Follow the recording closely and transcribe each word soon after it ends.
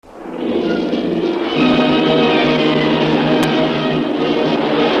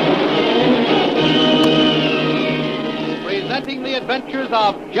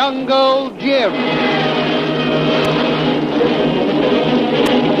of Jungle Jim.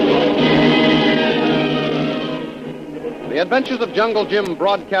 The Adventures of Jungle Jim,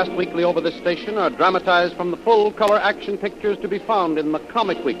 broadcast weekly over this station, are dramatized from the full-color action pictures to be found in the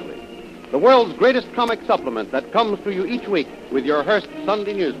Comic Weekly, the world's greatest comic supplement that comes to you each week with your Hearst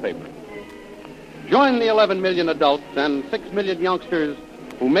Sunday newspaper. Join the 11 million adults and 6 million youngsters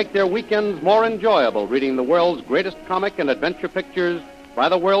who make their weekends more enjoyable reading the world's greatest comic and adventure pictures by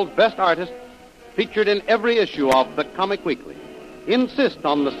the world's best artists, featured in every issue of the Comic Weekly. Insist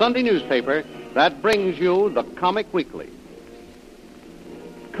on the Sunday newspaper that brings you the Comic Weekly.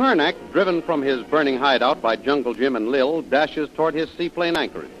 Karnak, driven from his burning hideout by Jungle Jim and Lil, dashes toward his seaplane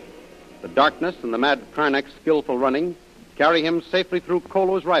anchorage. The darkness and the mad Karnak's skillful running carry him safely through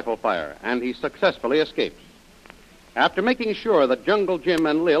Kolo's rifle fire, and he successfully escapes. After making sure that Jungle Jim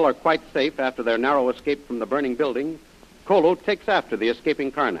and Lil are quite safe after their narrow escape from the burning building, Kolo takes after the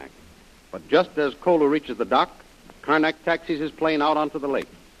escaping Karnak. But just as Kolo reaches the dock, Karnak taxis his plane out onto the lake.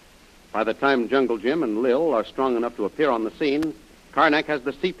 By the time Jungle Jim and Lil are strong enough to appear on the scene, Karnak has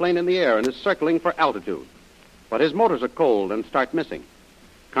the seaplane in the air and is circling for altitude. But his motors are cold and start missing.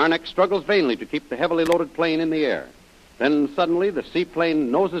 Karnak struggles vainly to keep the heavily loaded plane in the air. Then suddenly the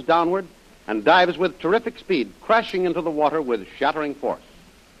seaplane noses downward and dives with terrific speed, crashing into the water with shattering force.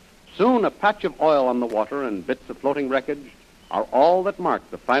 Soon a patch of oil on the water and bits of floating wreckage are all that mark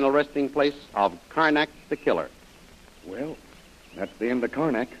the final resting place of Karnak the Killer. Well, that's the end of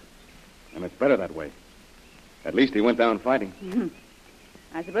Karnak. And it's better that way. At least he went down fighting. Mm-hmm.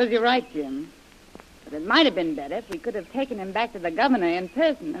 I suppose you're right, Jim. But it might have been better if we could have taken him back to the governor in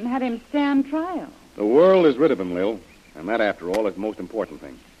person and had him stand trial. The world is rid of him, Lil. And that, after all, is the most important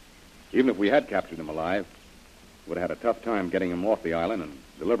thing. Even if we had captured him alive, would have had a tough time getting him off the island and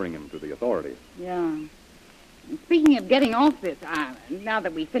delivering him to the authorities. Yeah. And speaking of getting off this island, now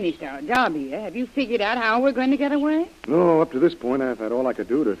that we finished our job here, have you figured out how we're going to get away? No, up to this point, I've had all I could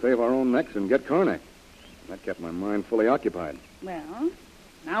do to save our own necks and get Karnak. That kept my mind fully occupied. Well,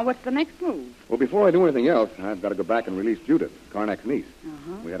 now what's the next move? Well, before I do anything else, I've got to go back and release Judith, Karnak's niece.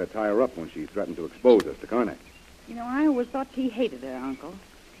 Uh-huh. We had to tie her up when she threatened to expose us to Karnak. You know, I always thought she hated her uncle.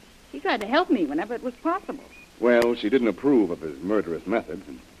 She tried to help me whenever it was possible. Well, she didn't approve of his murderous methods,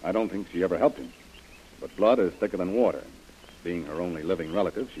 and I don't think she ever helped him. But blood is thicker than water. Being her only living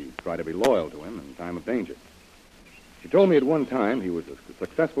relative, she tried to be loyal to him in time of danger. She told me at one time he was a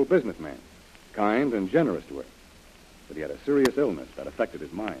successful businessman, kind and generous to her. But he had a serious illness that affected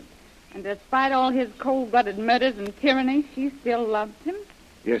his mind. And despite all his cold-blooded murders and tyranny, she still loved him?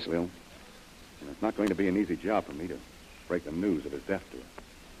 Yes, Lil. And it's not going to be an easy job for me to break the news of his death to her.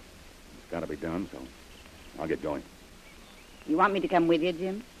 It's got to be done, so I'll get going. You want me to come with you,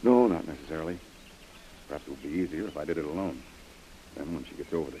 Jim? No, not necessarily. Perhaps it would be easier if I did it alone. Then when she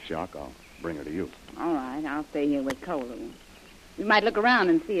gets over the shock, I'll bring her to you. All right, I'll stay here with Kolo. We might look around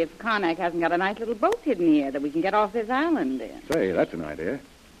and see if Karnak hasn't got a nice little boat hidden here that we can get off this island in. Say, that's an idea.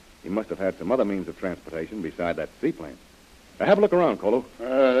 He must have had some other means of transportation beside that seaplane. Have a look around, Kolo.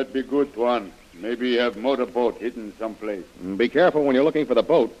 That'd be good, Tuan. Maybe you have motorboat hidden someplace. And be careful when you're looking for the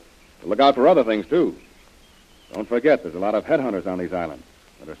boat. Look out for other things, too. Don't forget, there's a lot of headhunters on these islands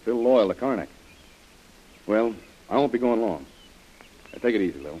that are still loyal to Karnak. Well, I won't be going long. Now, take it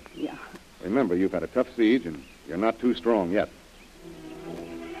easy, Lil. Yeah. Remember, you've had a tough siege, and you're not too strong yet.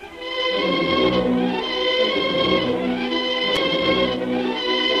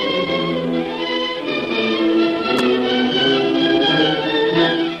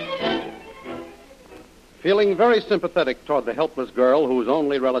 Feeling very sympathetic toward the helpless girl whose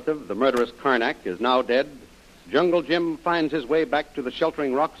only relative, the murderous Karnak, is now dead, Jungle Jim finds his way back to the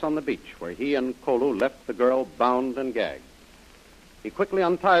sheltering rocks on the beach where he and Kolo left the girl bound and gagged. He quickly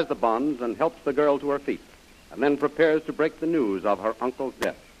unties the bonds and helps the girl to her feet, and then prepares to break the news of her uncle's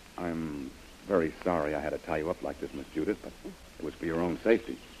death. I'm very sorry I had to tie you up like this, Miss Judith, but it was for your own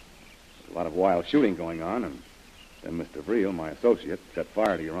safety. There's a lot of wild shooting going on, and then Mr. Vreel, my associate, set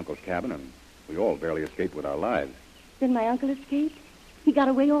fire to your uncle's cabin, and we all barely escaped with our lives. Then my uncle escaped? He got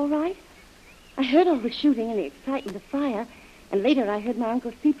away all right? I heard all the shooting and the excitement of fire, and later I heard my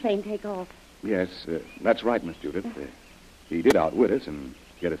uncle's seaplane take off. Yes, that's right, Miss Judith. He did outwit us and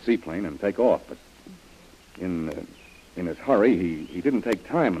get a seaplane and take off, but in his hurry, he didn't take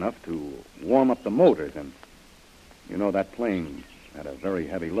time enough to warm up the motors, and you know that plane had a very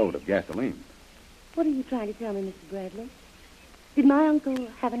heavy load of gasoline. What are you trying to tell me, Mr. Bradley? Did my uncle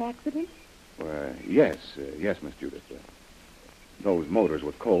have an accident? Yes, Miss Judith. Those motors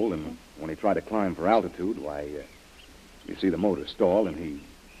were cold, and when he tried to climb for altitude, why, you see the motor stalled, and he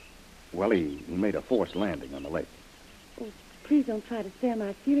made a forced landing on the lake. Oh, Please don't try to spare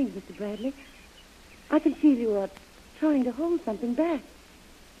my feelings, Mr. Bradley. I can feel you are trying to hold something back.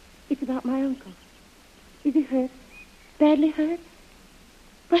 It's about my uncle. Is he hurt? Badly hurt?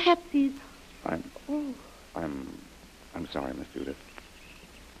 Perhaps he's... I'm sorry, Miss Judith.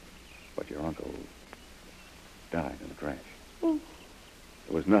 But your uncle died in a crash. Oh.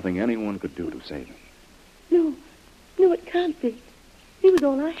 There was nothing anyone could do to save him. No, it can't be. He was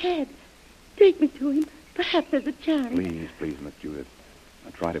all I had. Take me to him. Perhaps there's a chance. Please, Miss Judith.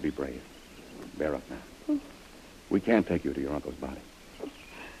 Now try to be brave. Bear up now. Oh. We can't take you to your uncle's body.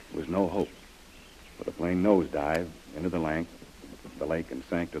 There was no hope. But the plane nosedived into the lake and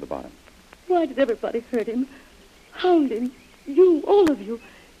sank to the bottom. Why did everybody hurt him? Hound him? You, all of you.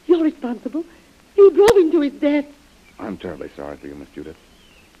 You're responsible. You drove him to his death. I'm terribly sorry for you, Miss Judith.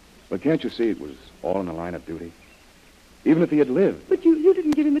 But can't you see it was all in the line of duty? Even if he had lived. But you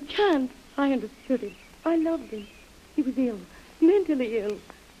didn't give him a chance. I understood him. I loved him. He was ill, mentally ill.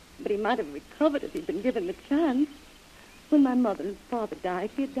 But he might have recovered if he'd been given the chance. When my mother and father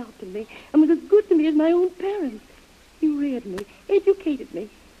died, he adopted me and was as good to me as my own parents. He reared me, educated me.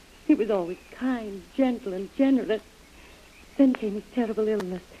 He was always kind, gentle, and generous. Then came his terrible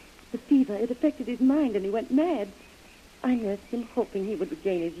illness. The fever, it affected his mind, and he went mad. I nursed him, hoping he would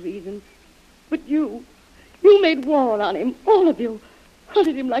regain his reason. But you made war on him, all of you.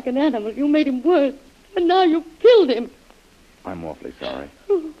 Hunted him like an animal. You made him worse. And now you've killed him. I'm awfully sorry.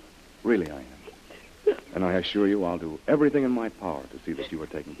 Really, I am. And I assure you I'll do everything in my power to see that you are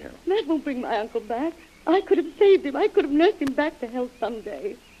taken care of. That won't bring my uncle back. I could have saved him. I could have nursed him back to health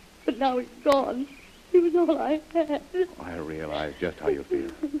someday. But now he's gone. He was all I had. I realize just how you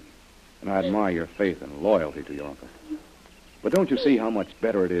feel. And I admire your faith and loyalty to your uncle. But don't you see how much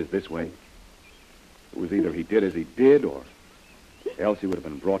better it is this way? It was either he did as he did, or else he would have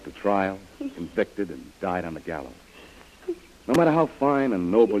been brought to trial, convicted, and died on the gallows. No matter how fine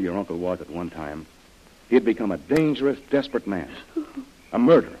and noble your uncle was at one time, he had become a dangerous, desperate man. A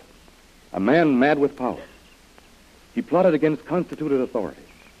murderer. A man mad with power. He plotted against constituted authority.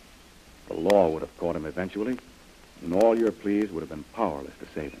 The law would have caught him eventually, and all your pleas would have been powerless to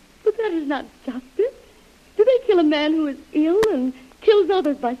save him. But that is not justice. Do they kill a man who is ill and kills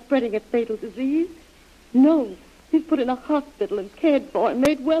others by spreading a fatal disease? No. He's put in a hospital and cared for and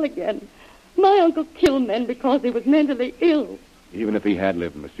made well again. My uncle killed men because he was mentally ill. Even if he had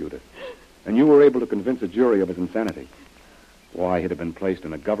lived, Miss Judith, and you were able to convince a jury of his insanity, why, he'd have been placed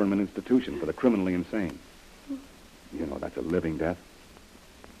in a government institution for the criminally insane. You know, that's a living death.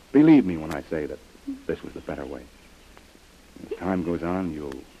 Believe me when I say that this was the better way. As time goes on,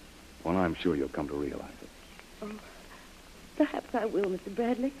 I'm sure you'll come to realize it. Oh, perhaps I will, Mr.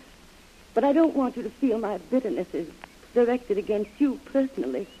 Bradley. But I don't want you to feel my bitterness is directed against you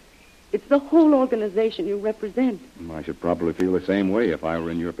personally. It's the whole organization you represent. I should probably feel the same way if I were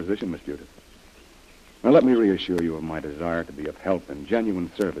in your position, Miss Judith. Now, let me reassure you of my desire to be of help and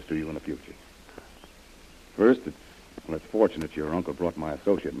genuine service to you in the future. First, it's fortunate your uncle brought my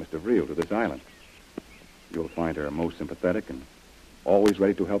associate, Mr. Vreel, to this island. You'll find her most sympathetic and always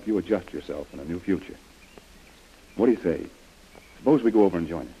ready to help you adjust yourself in a new future. What do you say? Suppose we go over and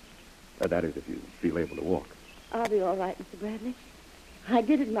join her. That is, if you feel able to walk. I'll be all right, Mr. Bradley. I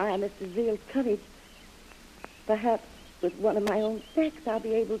did admire Mr. Vreel's courage. Perhaps with one of my own sex, I'll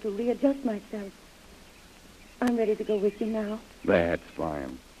be able to readjust myself. I'm ready to go with you now. That's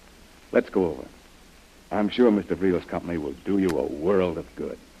fine. Let's go over. I'm sure Mr. Vreel's company will do you a world of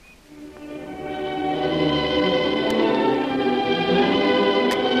good.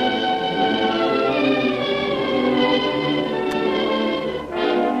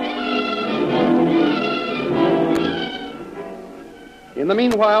 In the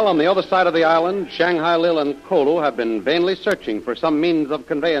meanwhile, on the other side of the island, Shanghai Lil and Kolu have been vainly searching for some means of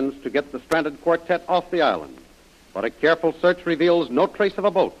conveyance to get the stranded quartet off the island. But a careful search reveals no trace of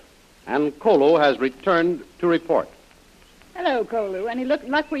a boat, and Kolu has returned to report. Hello, Kolu. Any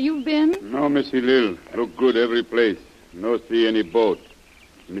luck where you've been? No, Missy Lil. Look good every place. No see any boat.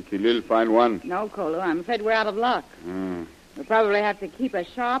 Missy Lil find one? No, Kolu. I'm afraid we're out of luck. We'll probably have to keep a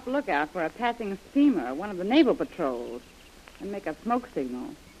sharp lookout for a passing steamer, one of the naval patrols, and make a smoke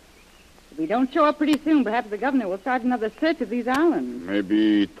signal. If we don't show up pretty soon, perhaps the governor will start another search of these islands.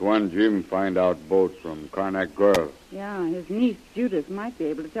 Maybe Tuan Jim find out boat from Karnak girl. Yeah, his niece, Judith, might be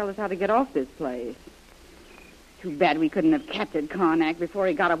able to tell us how to get off this place. Too bad we couldn't have captured Karnak before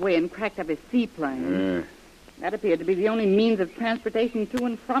he got away and cracked up his seaplane. That appeared to be the only means of transportation to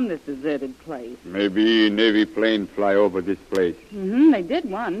and from this deserted place. Maybe Navy plane fly over this place. They did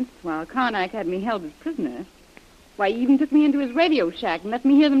once, while Karnak had me held as prisoner. Why, he even took me into his radio shack and let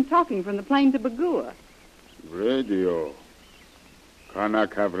me hear them talking from the plane to Bagua. Radio.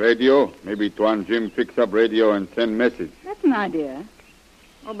 Karnak have radio? Maybe Tuan Jim fix up radio and send message. That's an idea.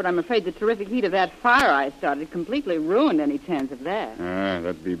 Oh, but I'm afraid the terrific heat of that fire I started completely ruined any chance of that.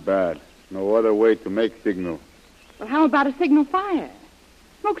 That'd be bad. No other way to make signal. Well, how about a signal fire?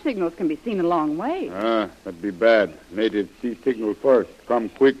 Smoke signals can be seen a long way. That'd be bad. Natives see signal first. Come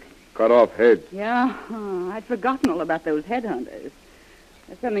quick. Cut off heads. Yeah, I'd forgotten all about those headhunters.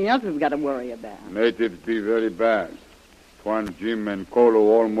 There's something else we've got to worry about. Natives be very bad. Tuan Jim and Kolo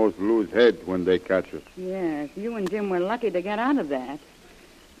almost lose heads when they catch us. Yes, you and Jim were lucky to get out of that.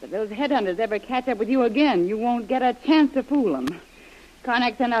 If those headhunters ever catch up with you again, you won't get a chance to fool them.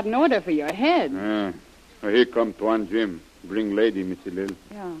 Karnak sent out an order for your head. Here come Tuan Jim. Bring lady, Missy Lil.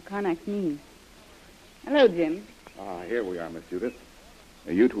 Yeah, Karnak's me. Hello, Jim. Here we are, Miss Judith.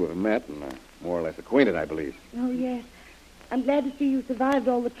 You two have met and are more or less acquainted, I believe. Oh, yes. I'm glad to see you survived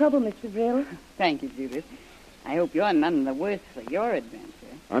all the trouble, Mr. Brill. Thank you, Judith. I hope you're none the worse for your adventure.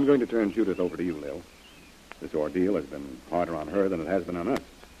 I'm going to turn Judith over to you, Lil. This ordeal has been harder on her than it has been on us.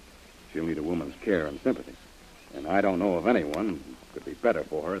 She'll need a woman's care and sympathy. And I don't know of anyone who could be better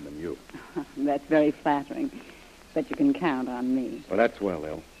for her than you. That's very flattering. But you can count on me. Well, that's well,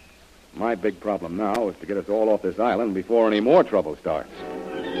 Lil. My big problem now is to get us all off this island before any more trouble starts.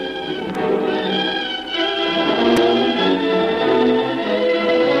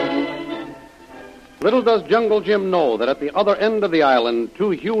 Little does Jungle Jim know that at the other end of the island,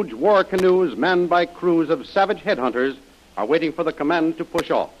 2 huge war canoes manned by crews of savage headhunters are waiting for the command to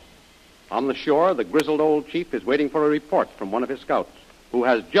push off. On the shore, the grizzled old chief is waiting for a report from one of his scouts, who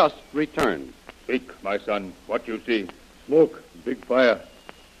has just returned. Speak, my son. What you see? Smoke, big fire.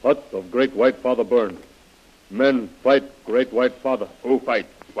 Huts of Great White Father burned. Men fight Great White Father. Who fight?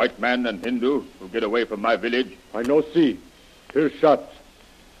 White man and Hindu who get away from my village? I no see. Hear shots.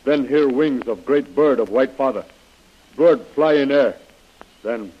 Then hear wings of great bird of White Father. Bird fly in air.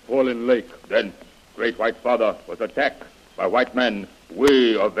 Then fall in lake. Then Great White Father was attacked by white men.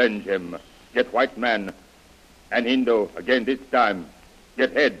 We avenge him. Get white man and Hindu again this time.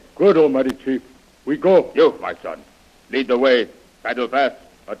 Get head. Good, Almighty Chief. We go. You, my son. Lead the way. Paddle fast.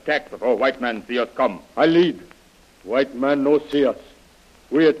 Attack before white man see us come. I lead. White man no see us.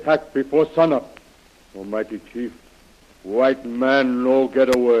 We attack before sunup. Almighty Chief, white man no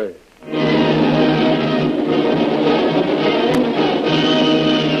get away.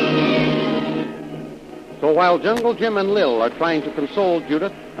 So while Jungle Jim and Lil are trying to console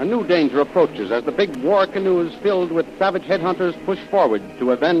Judith, a new danger approaches as the big war canoes filled with savage headhunters push forward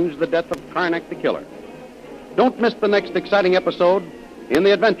to avenge the death of Karnak the Killer. Don't miss the next exciting episode in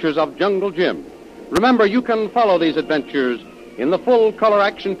the adventures of Jungle Jim. Remember, you can follow these adventures in the full-color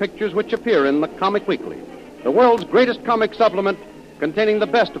action pictures which appear in the Comic Weekly, the world's greatest comic supplement containing the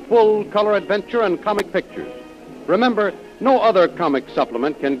best full-color adventure and comic pictures. Remember, no other comic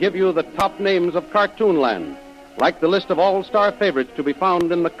supplement can give you the top names of Cartoonland, like the list of all-star favorites to be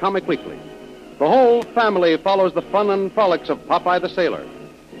found in the Comic Weekly. The whole family follows the fun and frolics of Popeye the Sailor,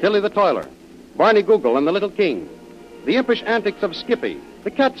 Tilly the Toiler, Barney Google and the Little King, the impish antics of Skippy,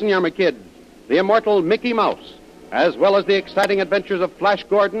 the Katzenjammer Kid, the immortal Mickey Mouse, as well as the exciting adventures of Flash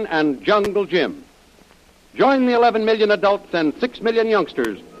Gordon and Jungle Jim. Join the 11 million adults and 6 million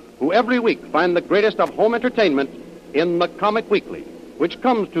youngsters who every week find the greatest of home entertainment in the Comic Weekly, which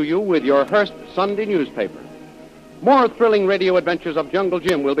comes to you with your Hearst Sunday newspaper. More thrilling radio adventures of Jungle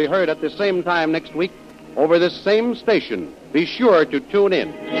Jim will be heard at the same time next week over this same station. Be sure to tune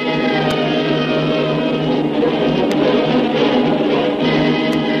in.